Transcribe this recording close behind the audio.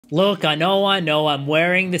Look, I know, I'm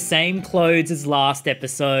wearing the same clothes as last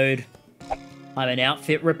episode. I'm an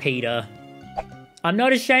outfit repeater. I'm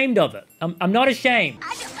not ashamed of it. I'm not ashamed.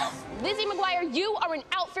 Lizzie McGuire, you are an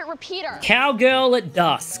outfit repeater. Cowgirl at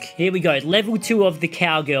Dusk. Here we go, level 2 of the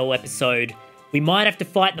Cowgirl episode. We might have to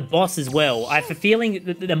fight the boss as well. I have a feeling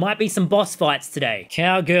that there might be some boss fights today.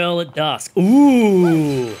 Cowgirl at Dusk.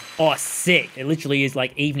 Ooh. Oh, sick. It literally is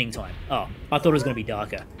like evening time. Oh, I thought it was going to be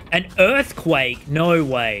darker. An earthquake? No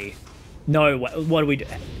way. No way. What do we do?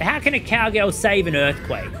 How can a cowgirl save an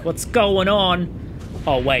earthquake? What's going on?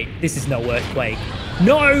 Oh, wait. This is no earthquake.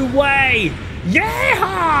 No way!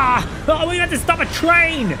 Yeah! Oh, we have to stop a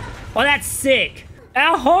train! Oh, that's sick.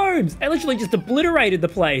 Our homes! They literally just obliterated the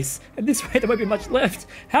place. At this rate, there won't be much left.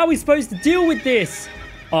 How are we supposed to deal with this?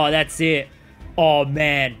 Oh, that's it. Oh,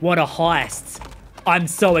 man. What a heist. I'm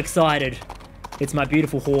so excited. It's my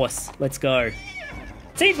beautiful horse. Let's go.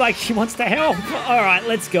 Seems like she wants to help. All right,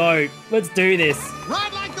 let's go. Let's do this.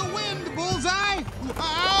 Ride like the wind, bullseye!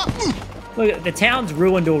 Look, the town's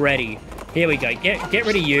ruined already. Here we go. Get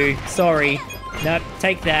rid of you. Sorry. Nope,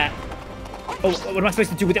 take that. Oh, what am I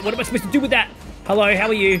supposed to do with that? What am I supposed to do with that? Hello, how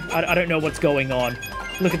are you? I don't know what's going on.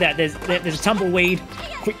 Look at that. There's a tumbleweed.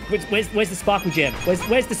 Quick, where's the sparkle gem?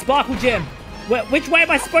 Where's the sparkle gem? Which way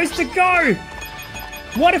am I supposed to go?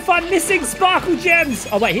 What if I'm missing sparkle gems?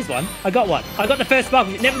 Oh, wait, here's one. I got one. I got the first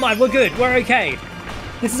sparkle gem. Never mind, we're good. We're okay.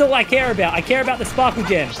 This is all I care about. I care about the sparkle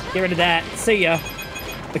gems. Get rid of that. See ya.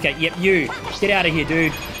 Okay, yep, you. Get out of here,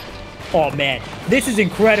 dude. Oh, man. This is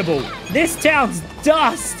incredible. This town's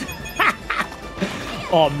dust.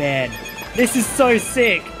 Oh, man. This is so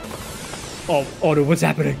sick. Oh no, what's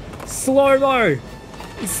happening? Slow-mo.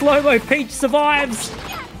 Slow-mo Peach survives.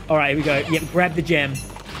 All right, here we go. Yep, grab the gem.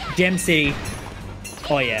 Gem City.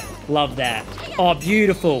 Oh, yeah. Love that. Oh,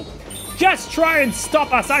 beautiful. Just try and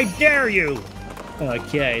stop us, I dare you.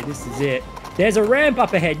 Okay, this is it. There's a ramp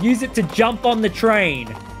up ahead. Use it to jump on the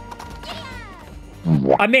train.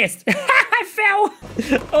 I missed. I fell.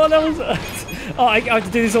 Oh, that was... Oh, I have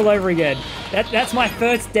to do this all over again. That's my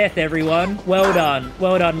first death, everyone. Well done.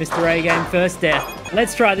 Well done, mr-agame. First death.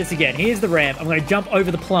 Let's try this again. Here's the ramp. I'm going to jump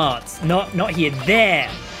over the plants. Not here.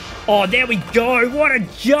 There. Oh, there we go. What a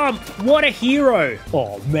jump. What a hero.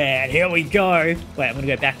 Oh, man. Here we go. Wait, I'm going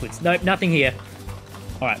to go backwards. Nope, nothing here.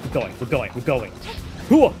 All right, we're going.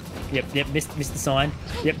 Ooh. Yep, missed the sign.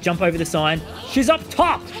 Yep, jump over the sign. She's up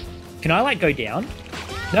top. Can I, like, go down?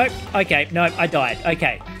 Nope. Okay, nope, I died.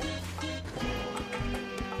 Okay.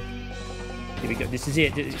 Here we go. This is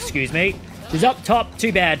it. Excuse me. She's up top.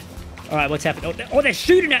 Too bad. All right, what's happened? Oh, they're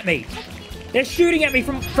shooting at me. They're shooting at me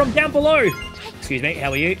from down below. Excuse me.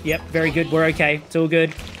 How are you? Yep, very good. We're okay. It's all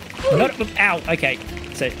good. Not ow. Okay.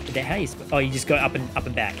 So, how you? Oh, you just go up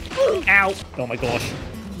and back. Ow. Oh my gosh.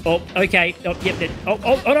 Oh, okay. Oh, yep.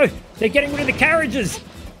 Oh no. They're getting rid of the carriages.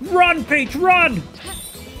 Run, Peach, run.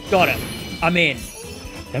 Got it. I'm in.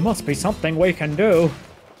 There must be something we can do.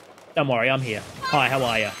 Don't worry, I'm here. Hi, how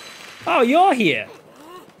are you? Oh, you're here.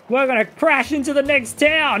 We're gonna crash into the next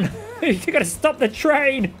town. You gotta stop the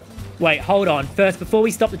train. Wait, hold on. First, before we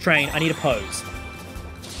stop the train, I need a pose.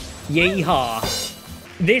 Yeehaw.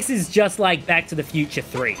 This is just like Back to the Future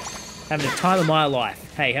 3. Having the time of my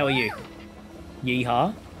life. Hey, how are you?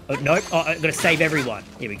 Yeehaw. Oh, nope. Oh, I've got to save everyone.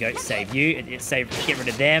 Here we go. Save you. Get rid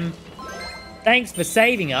of them. Thanks for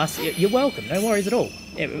saving us. You're welcome. No worries at all.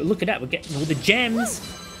 Yeah, look at that. We're getting all the gems.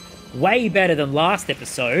 Way better than last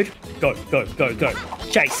episode. Go.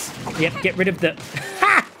 Chase. Yep, get rid of the...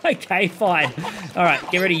 Ha! Okay, fine. All right,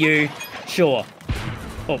 get rid of you. Sure.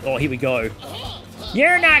 Oh, here we go.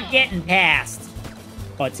 You're not getting past.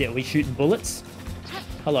 Oh, that's it. Are we shooting bullets?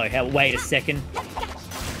 Hello, wait a second.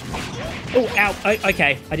 Oh, ow.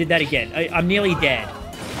 Okay, I did that again. I'm nearly dead.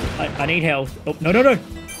 I need health. Oh, no.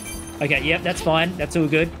 Okay, yep, that's fine. That's all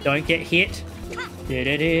good. Don't get hit.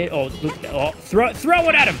 Oh, look. Oh, throw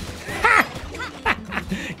it at him. Ha!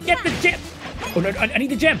 Get the gem. Oh, no, I need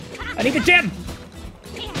the gem.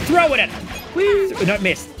 Throw it at him. Woo. No,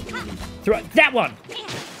 missed. Throw it. That one.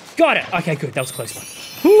 Got it. Okay, good. That was a close one.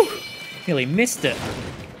 Whew. Nearly missed it.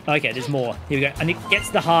 Okay, there's more. Here we go. And it gets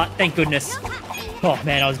the heart. Thank goodness. Oh,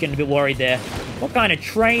 man, I was getting a bit worried there. What kind of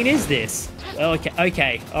train is this?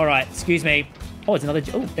 Okay. All right. Excuse me. Oh, it's another...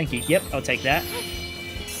 Oh, thank you. Yep, I'll take that.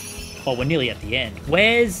 Oh, we're nearly at the end.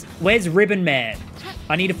 Where's Ribbon Man?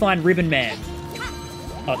 I need to find Ribbon Man.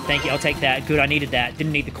 Oh, thank you. I'll take that. Good, I needed that.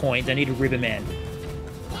 Didn't need the coins. I needed Ribbon Man.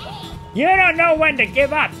 You don't know when to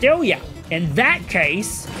give up, do ya? In that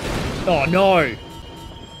case... Oh, no.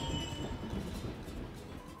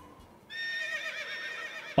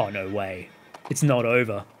 Oh, no way. It's not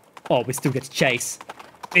over. Oh, we still get to chase.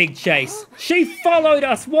 Big chase. She followed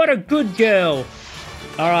us. What a good girl.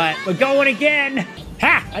 All right, we're going again.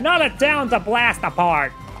 Ha! Another town to blast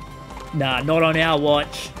apart. Nah, not on our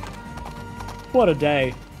watch. What a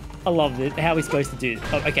day. I love this. How are we supposed to do this?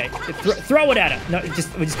 Oh, okay. Throw it at her. No, we're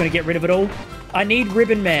just going to get rid of it all. I need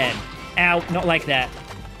Ribbon Man. Ow, not like that.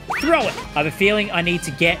 Throw it. I have a feeling I need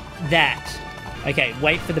to get that. Okay,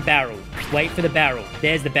 wait for the barrel. Wait for the barrel.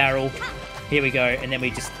 There's the barrel. Here we go. And then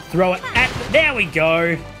we just throw it at... There we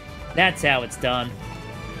go. That's how it's done.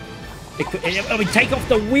 We take off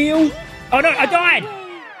the wheel. Oh, no, I died.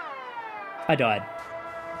 I died.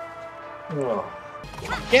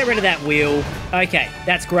 Get rid of that wheel. Okay,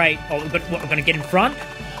 that's great. Oh, but what, we're going to get in front?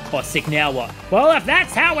 Oh, sick, now what? Well, if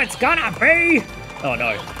that's how it's gonna be... Oh,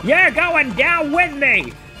 no. You're going down with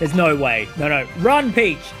me. There's no way. No, no. Run,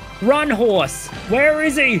 Peach. Run, horse. Where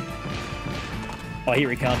is he? Oh, here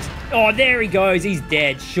he comes. Oh, there he goes. He's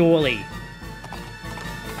dead, surely.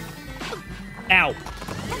 Ow.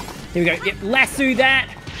 Here we go. Yep, lasso that.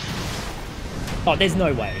 Oh, there's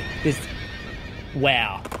no way. There's...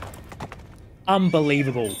 Wow.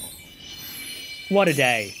 Unbelievable. What a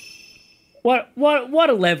day. What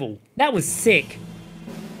a level. That was sick.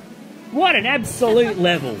 What an absolute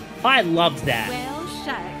level. I loved that. Well,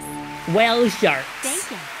 shucks. Well, sharks.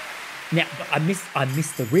 Thank you. Now, I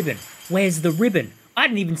missed the ribbon. Where's the ribbon? I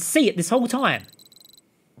didn't even see it this whole time.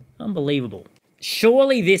 Unbelievable.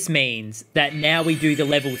 Surely this means that now we do the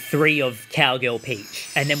level 3 of Cowgirl Peach,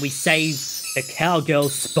 and then we save the Cowgirl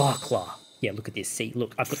Sparkler. Yeah, look at this. See,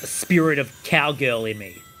 look, I've got the spirit of Cowgirl in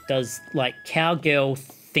me. Does, like, Cowgirl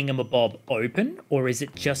thingamabob open? Or is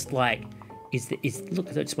it just, like, look,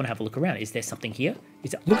 I just want to have a look around. Is there something here?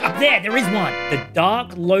 Look, up there, there is one. The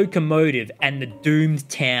Dark Locomotive and the Doomed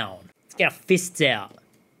Town. Let's get our fists out.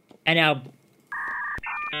 And our...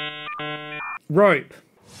 rope.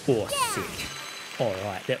 Oh, sick.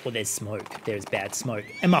 Alright, there's smoke. There's bad smoke.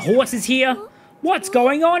 And my horse is here? What's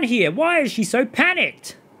going on here? Why is she so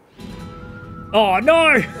panicked? Oh,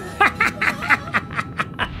 no!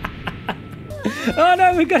 Oh,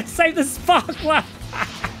 no, we've got to save the sparkler!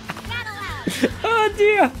 Oh,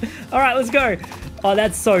 dear! Alright, let's go. Oh,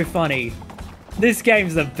 that's so funny. This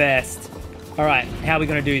game's the best. Alright, how are we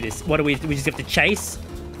going to do this? What do we just have to chase?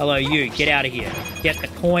 Hello, you. Get out of here. Get the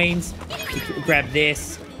coins. Grab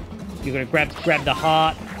this. You're going to grab the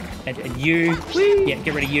heart. And you. Yeah,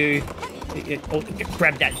 get rid of you. Oh,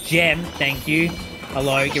 grab that gem. Thank you.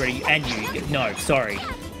 Hello, get rid of you. And you. No, sorry.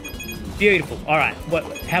 Beautiful. Alright,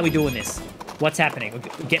 how are we doing this? What's happening?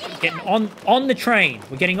 We're getting on the train.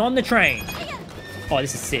 We're getting on the train. Oh,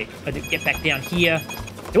 this is sick. I get back down here.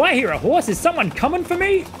 Do I hear a horse? Is someone coming for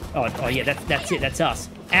me? Oh yeah, that's it. That's us.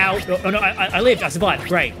 Ow. Oh, no, I lived. I survived.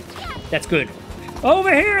 Great. That's good.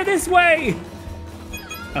 Over here, this way.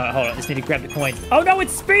 Hold on. I just need to grab the coins. Oh, no,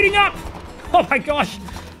 it's speeding up. Oh, my gosh.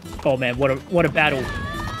 Oh, man, what a battle.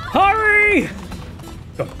 Hurry.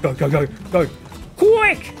 Go.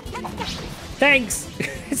 Quick. Thanks.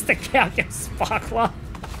 It's the Cowgirl Sparkler.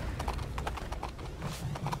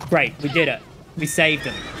 Great, we did it. We saved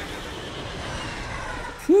him.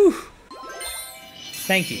 Whew.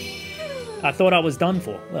 Thank you. I thought I was done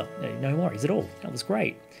for. Well, no worries at all. That was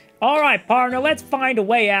great. All right, partner, let's find a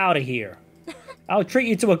way out of here. I'll treat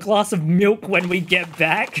you to a glass of milk when we get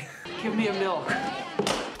back. Give me a milk.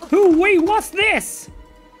 Hoo-wee, what's this?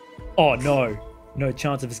 Oh, no. No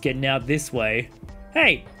chance of us getting out this way.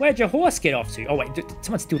 Hey, where'd your horse get off to? Oh, wait, did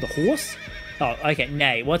someone steal the horse? Oh, okay,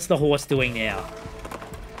 nay, what's the horse doing now?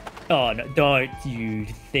 Oh, no, don't you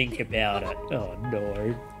think about it. Oh,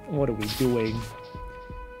 no. What are we doing?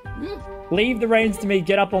 Leave the reins to me,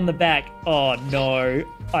 get up on the back. Oh, no.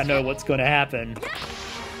 I know what's gonna happen.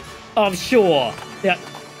 Oh, sure. Yeah,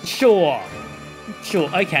 sure. Sure,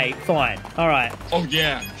 okay, fine. All right. Oh,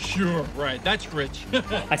 yeah, sure, right. That's rich.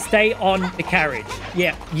 I stay on the carriage.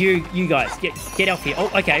 Yeah, you guys, get off here.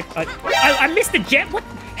 Oh, okay. I missed a gem. What?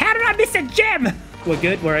 How did I miss a gem? We're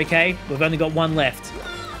good. We're okay. We've only got one left.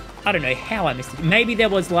 I don't know how I missed it. Maybe there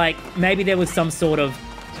was some sort of,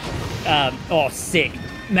 oh, sick.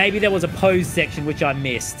 Maybe there was a pose section which I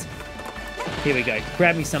missed. Here we go.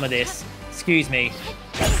 Grab me some of this. Excuse me.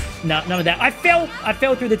 No, none of that. I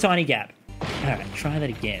fell through the tiny gap. All right, try that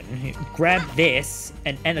again. Grab this,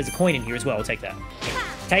 and there's a coin in here as well. I'll take that.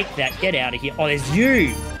 Take that. Get out of here. Oh, there's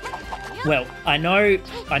you. Well, I know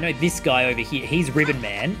this guy over here. He's Ribbon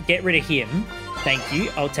Man. Get rid of him. Thank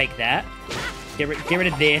you. I'll take that. Get rid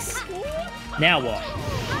of this. Now what?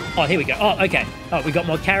 Oh, here we go. Oh, okay. Oh, we got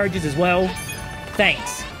more carriages as well.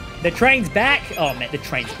 Thanks. The train's back. Oh, man, the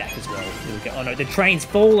train's back as well. Here we go. Oh, no, the train's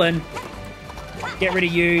fallen. Get rid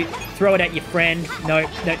of you. Throw it at your friend. No,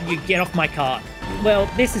 you get off my cart. Well,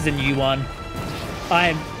 this is a new one. I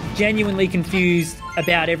am genuinely confused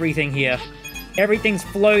about everything here. Everything's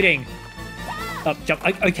floating. Oh, jump.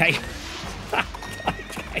 Okay. Okay.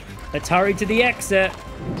 Let's hurry to the exit.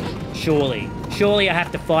 Surely I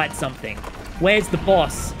have to fight something. Where's the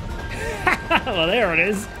boss? Well, there it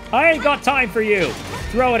is. I ain't got time for you.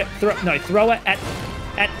 Throw it at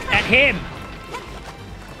him.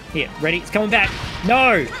 Here, ready? It's coming back.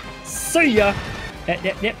 No. See ya.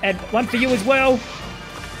 And one for you as well.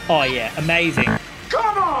 Oh, yeah. Amazing.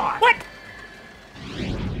 Come on! What?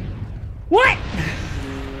 What?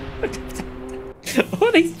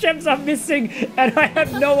 All these gems are missing, and I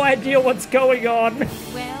have no idea what's going on.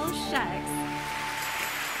 Well, shucks.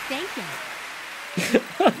 Thank you.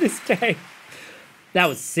 This game. That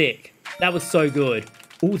was sick. That was so good.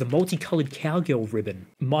 Ooh, the multicolored Cowgirl ribbon.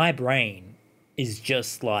 My brain is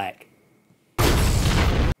just like...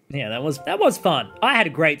 Yeah, that was fun. I had a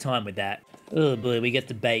great time with that. Oh boy, we get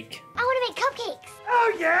to bake. I want to make cupcakes.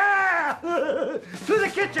 Oh yeah! To the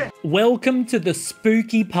kitchen! Welcome to the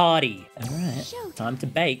spooky party. All right, time to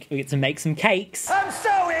bake. We get to make some cakes. I'm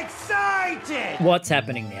so excited! What's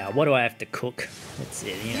happening now? What do I have to cook? Let's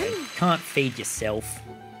see, you know, can't feed yourself.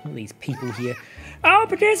 All these people here. Oh,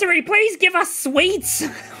 Patissiere, please give us sweets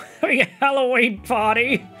for your Halloween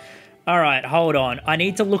party. All right, hold on. I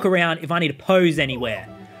need to look around if I need to pose anywhere.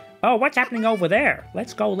 Oh, what's happening over there?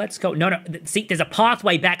 Let's go. No, see, there's a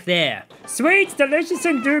pathway back there. Sweets, delicious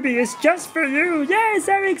and dubious, just for you. Yes,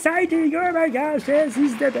 so exciting. Oh my gosh, yes,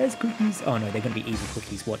 these are the best cookies. Oh no, they're gonna be evil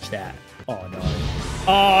cookies. Watch that. Oh no.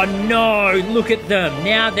 Oh no, look at them.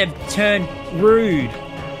 Now they've turned rude.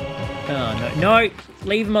 Oh no,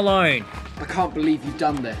 leave them alone. I can't believe you've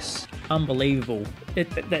done this. Unbelievable.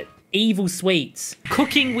 The evil sweets.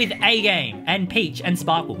 Cooking with A-Game and Peach and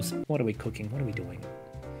Sparkles. What are we cooking? What are we doing?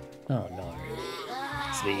 Oh no.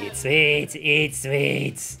 Sweets.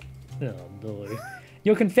 Oh no.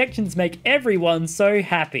 Your confections make everyone so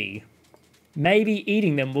happy. Maybe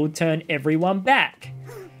eating them will turn everyone back.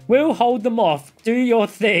 We'll hold them off. Do your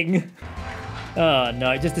thing. Oh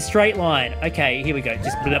no, just a straight line. Okay, here we go.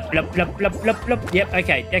 Just blup, blup, blup, blup, blup, blup. Yep,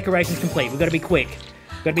 okay, decoration's complete. We've got to be quick.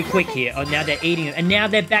 Got to be quick here. Oh, now they're eating it. And now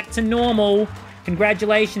they're back to normal.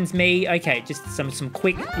 Congratulations, me. Okay, just some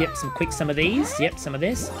quick, some of these. Yep, some of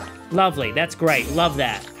this. Lovely, that's great. Love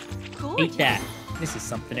that. Eat that. This is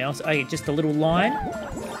something else. Okay, just a little line.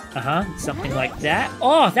 Something like that.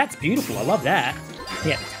 Oh, that's beautiful. I love that.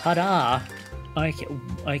 Yeah, ta-da. Okay,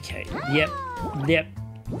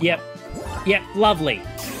 yep, lovely.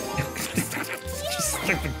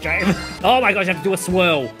 Stupid game. Oh my gosh, I have to do a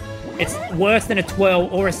swirl. It's worse than a twirl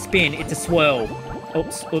or a spin. It's a swirl.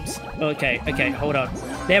 Oops. Okay, hold on.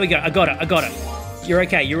 There we go. I got it. You're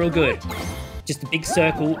okay. You're all good. Just a big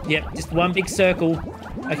circle. Yep, just one big circle.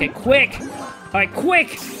 Okay, quick. All right,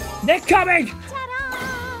 quick. They're coming.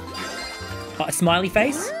 Oh, a smiley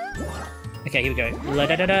face. Okay, here we go.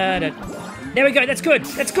 There we go. That's good.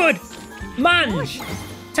 Munch.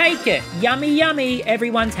 Take it. Yummy.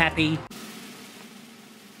 Everyone's happy.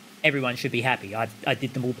 Everyone should be happy. I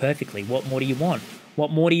did them all perfectly. What more do you want?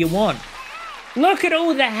 Look at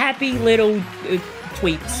all the happy little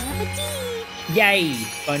tweeps. Yay.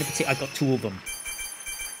 Bon appetit. I got 2 of them.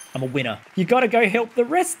 I'm a winner. You gotta go help the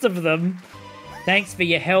rest of them. Thanks for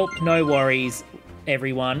your help. No worries,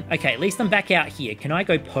 everyone. Okay, at least I'm back out here. Can I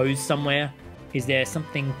go pose somewhere? Is there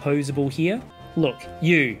something poseable here? Look at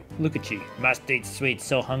you. Must eat sweets,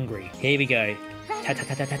 so hungry. Here we go.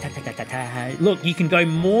 Look, you can go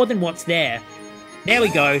more than what's there. There we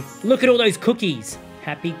go. Look at all those cookies.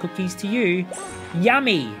 Happy cookies to you.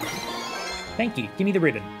 Yummy. Thank you. Give me the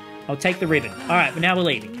ribbon. I'll take the ribbon. All right, but now we're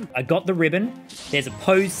leaving. I got the ribbon. There's a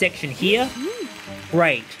pose section here.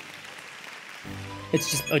 Great.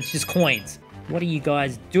 It's just coins. What are you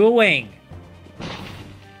guys doing?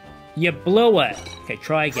 You blew it. Okay,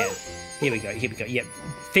 try again. Here we go. Yep.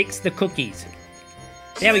 Fix the cookies.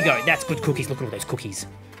 There we go. That's good cookies. Look at all those cookies.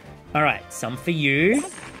 All right, some for you.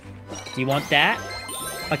 Do you want that?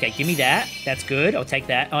 Okay, give me that. That's good. I'll take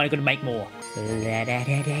that. Oh, I'm gonna make more. Oh,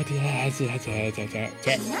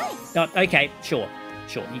 okay, sure.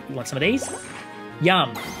 You want some of these?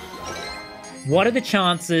 Yum. What are the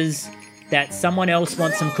chances that someone else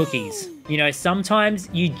wants some cookies? You know, sometimes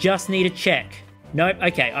you just need a check. Nope.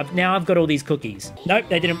 Okay. Now I've got all these cookies. Nope,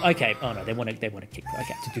 they didn't. Okay. Oh no, they want to kick.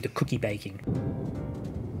 Okay, to do the cookie baking.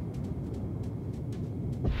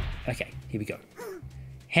 Okay, here we go.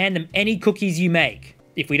 Hand them any cookies you make.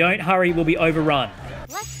 If we don't hurry, we'll be overrun.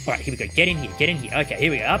 All right, here we go. Get in here. Okay,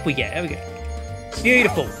 here we go. Up we get. There we go.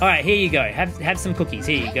 Beautiful. All right, here you go. Have some cookies.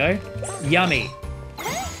 Here you go. Yummy.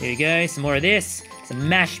 Here you go. Some more of this. Some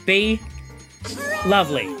mashed bee.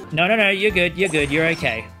 Lovely. No, no, no, you're good, you're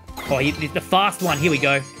okay. Oh, the fast one, here we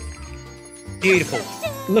go. Beautiful.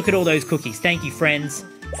 Look at all those cookies. Thank you, friends.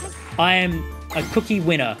 I am a cookie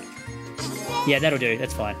winner. Yeah, that'll do,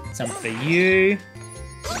 that's fine. Some for you.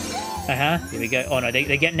 Here we go. Oh no,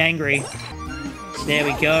 they're getting angry. There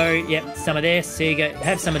we go. Yep, some of this. Here you go.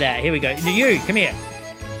 Have some of that. Here we go. You, come here.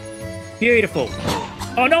 Beautiful.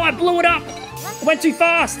 Oh no, I blew it up. I went too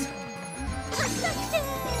fast.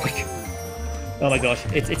 Quick. Oh my gosh,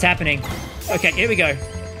 it's happening. Okay, here we go.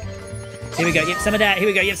 Here we go. Yep, some of that. Here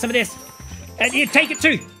we go. Yep, some of this. And you take it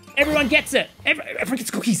too. Everyone gets it. Everyone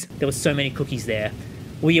gets cookies. There were so many cookies there.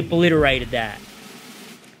 We obliterated that.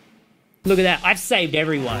 Look at that. I've saved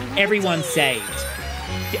everyone. Everyone saved.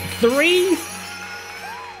 3?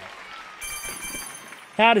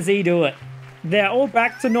 How does he do it? They're all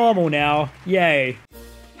back to normal now. Yay.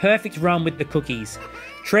 Perfect run with the cookies.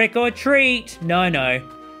 Trick or treat. No, no.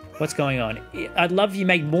 What's going on? I'd love if you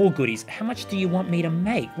make more goodies. How much do you want me to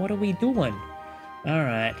make? What are we doing? All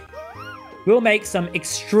right. We'll make some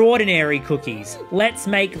extraordinary cookies. Let's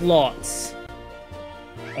make lots.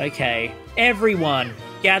 Okay. Everyone,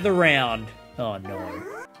 gather round. Oh, no.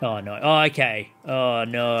 Oh, no. Oh, okay. Oh,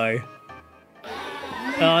 no.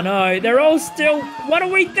 Oh, no. They're all still... What do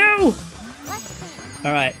we do?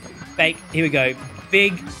 All right. Bake. Here we go.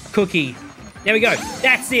 Big cookie. There we go.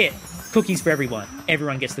 That's it. Cookies for everyone.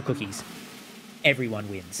 Everyone gets the cookies. Everyone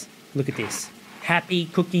wins. Look at this. Happy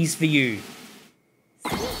cookies for you.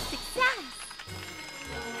 We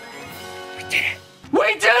did it.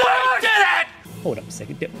 We did it! Hold up a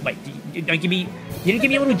second. Wait, you didn't give me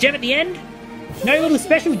a little gem at the end? No little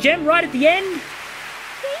special gem right at the end?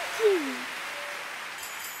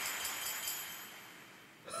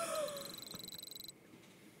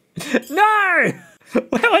 Thank you. No!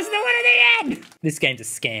 Where was the one at the end? This game's a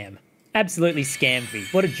scam. Absolutely scammed me.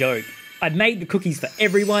 What a joke. I made the cookies for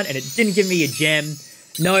everyone and it didn't give me a gem.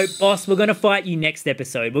 No, boss, we're gonna fight you next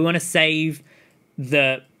episode. We're gonna save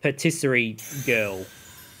the patisserie girl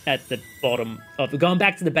at the bottom of... We're going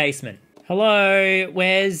back to the basement. Hello,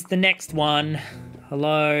 where's the next one?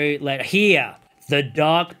 Hello, here. The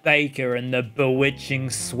Dark Baker and the Bewitching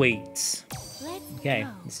Sweets. Okay,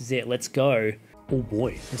 this is it. Let's go. Oh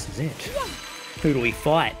boy, this is it. Who do we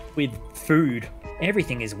fight with food?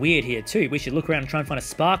 Everything is weird here too. We should look around and try and find a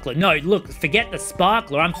sparkler. No, look, forget the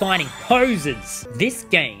sparkler. I'm finding poses. This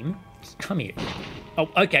game... Come here. Oh,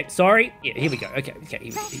 okay, sorry. Yeah, here we go. Okay.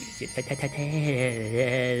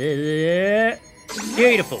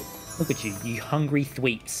 Beautiful. Look at you, you hungry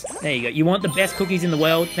thweeps. There you go. You want the best cookies in the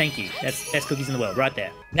world? Thank you. That's best cookies in the world, right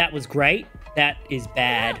there. That was great. That is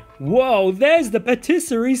bad. Whoa, there's the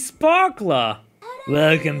patisserie sparkler.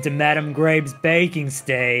 Welcome to Madame Grape's baking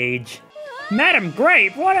stage. Madame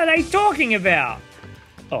Grape? What are they talking about?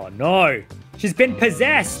 Oh no, she's been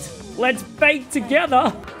possessed. Let's bake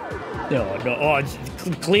together. Oh no, oh, it's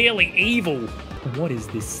clearly evil. What is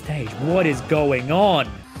this stage? What is going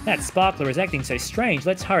on? That sparkler is acting so strange.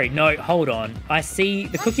 Let's hurry. No, hold on. I see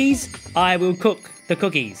the cookies. I will cook the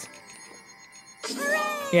cookies.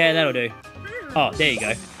 Yeah, that'll do. Oh, there you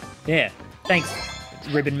go. Yeah, thanks,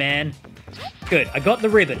 ribbon man. Good, I got the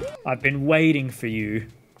ribbon. I've been waiting for you.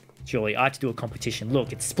 Surely, I have to do a competition.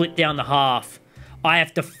 Look, it's split down the half. I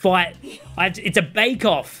have to fight. It's a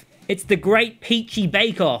bake-off. It's the Great Peachy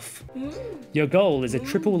Bake-Off. Your goal is a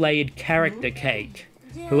triple-layered character cake.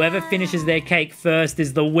 Whoever finishes their cake first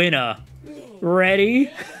is the winner. Ready?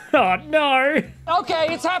 Oh, no.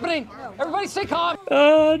 Okay, it's happening. Everybody stay calm.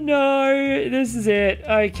 Oh, no. This is it.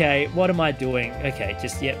 Okay, what am I doing? Okay,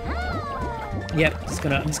 just, yep. Yep,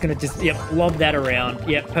 I'm just gonna lob that around.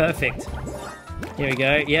 Yep, perfect. Here we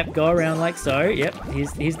go. Yep, go around like so. Yep,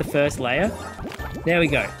 here's the first layer. There we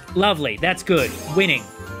go. Lovely, that's good. Winning.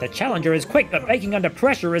 The challenger is quick, but baking under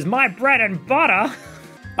pressure is my bread and butter.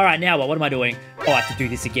 All right, now what? What am I doing? Oh, I have to do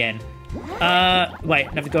this again. Wait, I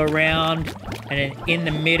have to go around, and then in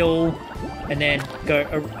the middle, and then go...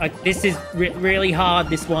 this is really hard,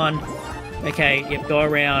 this one. Okay, yep, go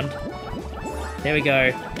around. There we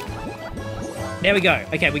go. There we go.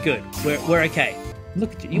 Okay, we're good. We're okay.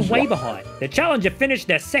 Look at you. You're way behind. The challenger finished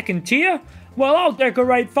their second tier? Well, I'll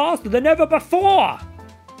decorate faster than ever before.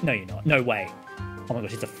 No, you're not. No way. Oh my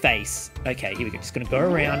gosh, it's a face. Okay, here we go. Just gonna go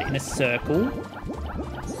around in a circle.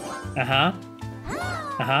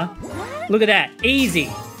 Look at that. Easy.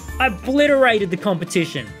 I obliterated the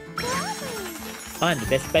competition. I'm the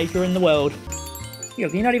best baker in the world. You're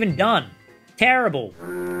not even done. Terrible.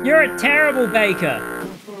 You're a terrible baker.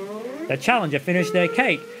 The challenger finished their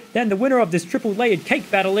cake. Then the winner of this triple-layered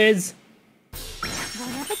cake battle is...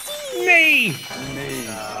 Me! Me.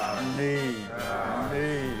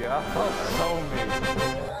 Oh, so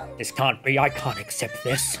This can't be. I can't accept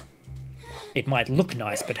this. It might look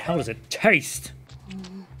nice, but how does it taste?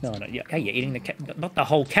 No, yeah, hey, you're eating the cake. Not the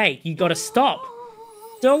whole cake. You gotta stop.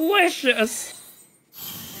 Delicious.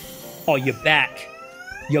 Oh, you're back.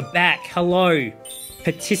 You're back. Hello.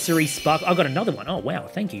 Patisserie sparkle. I got another one. Oh, wow.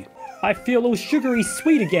 Thank you. I feel all sugary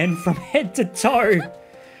sweet again from head to toe.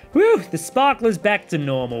 Whew, the sparkler's back to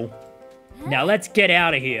normal. Now let's get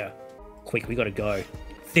out of here. Quick, we gotta go.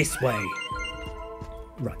 This way.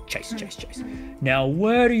 Run, chase. Now,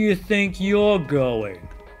 where do you think you're going?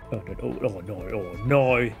 Oh,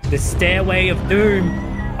 no. The stairway of doom.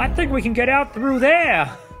 I think we can get out through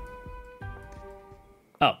there.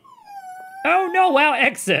 Oh no, our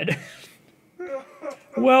exit.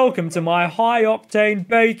 Welcome to my high-octane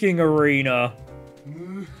baking arena.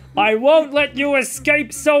 I won't let you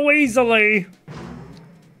escape so easily.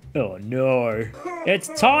 Oh no. It's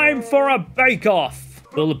time for a bake-off.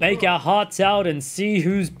 We'll bake our hearts out and see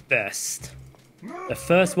who's best. The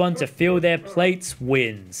first one to fill their plates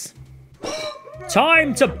wins.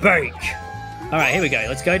 Time to bake. All right, here we go.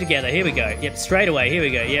 Let's go together. Here we go. Yep, straight away. Here we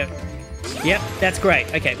go. Yep, that's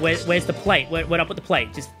great. Okay, where's the plate? Where'd I put the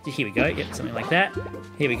plate? Just here we go. Yep, something like that.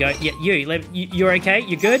 Here we go. Yeah, you're okay?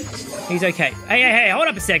 You good? He's okay. Hey, hold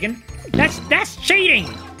up a second. That's cheating.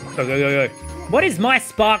 Go. What is my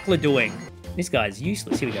sparkler doing? This guy's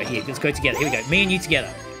useless. Here we go. Here, let's go together. Here we go. Me and you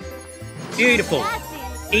together. Beautiful.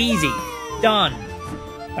 Easy. Done.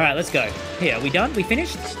 All right, let's go. Here, are we done? We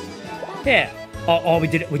finished? Yeah. Oh, we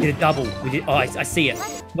did it. We did a double. Oh, I see it.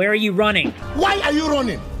 Where are you running? Why are you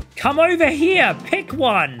running? Come over here. Pick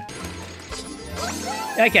one.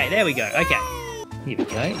 Okay, there we go. Okay. Here we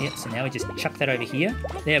go. Yep, so now we just chuck that over here.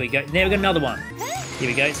 There we go. There we got another one. Here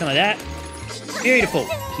we go. Some of that. Beautiful.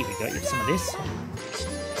 Here we go. Yep, some of this.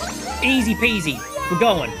 Easy peasy. We're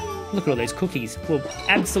going. Look at all those cookies. We're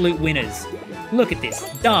absolute winners. Look at this.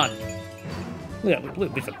 Done. Look,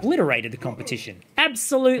 we've obliterated the competition.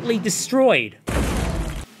 Absolutely destroyed.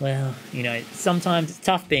 Well, you know, sometimes it's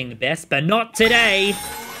tough being the best, but not today.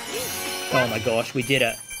 Oh my gosh, we did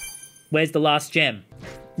it. Where's the last gem?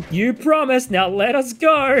 You promised, now let us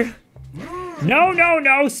go.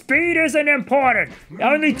 No, speed isn't important.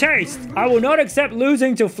 Only taste. I will not accept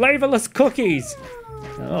losing to flavorless cookies.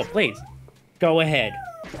 Oh, please, go ahead.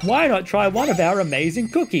 Why not try one of our amazing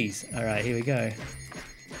cookies? All right, here we go.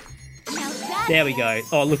 There we go.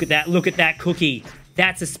 Oh, look at that cookie.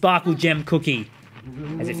 That's a sparkle gem cookie.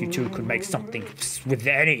 As if you two could make something with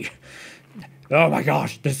any. Oh my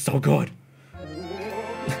gosh, this is so good.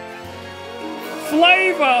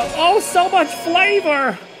 Flavor! Oh, so much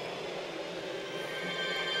flavor!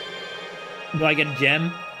 Do I get a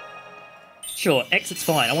gem? Sure, exit's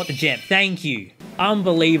fine. I want the gem. Thank you.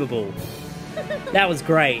 Unbelievable. That was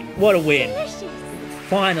great. What a win.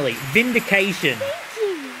 Finally, vindication.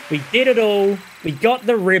 We did it all. We got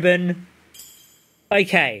the ribbon.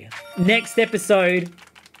 Okay, next episode,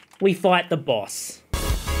 we fight the boss.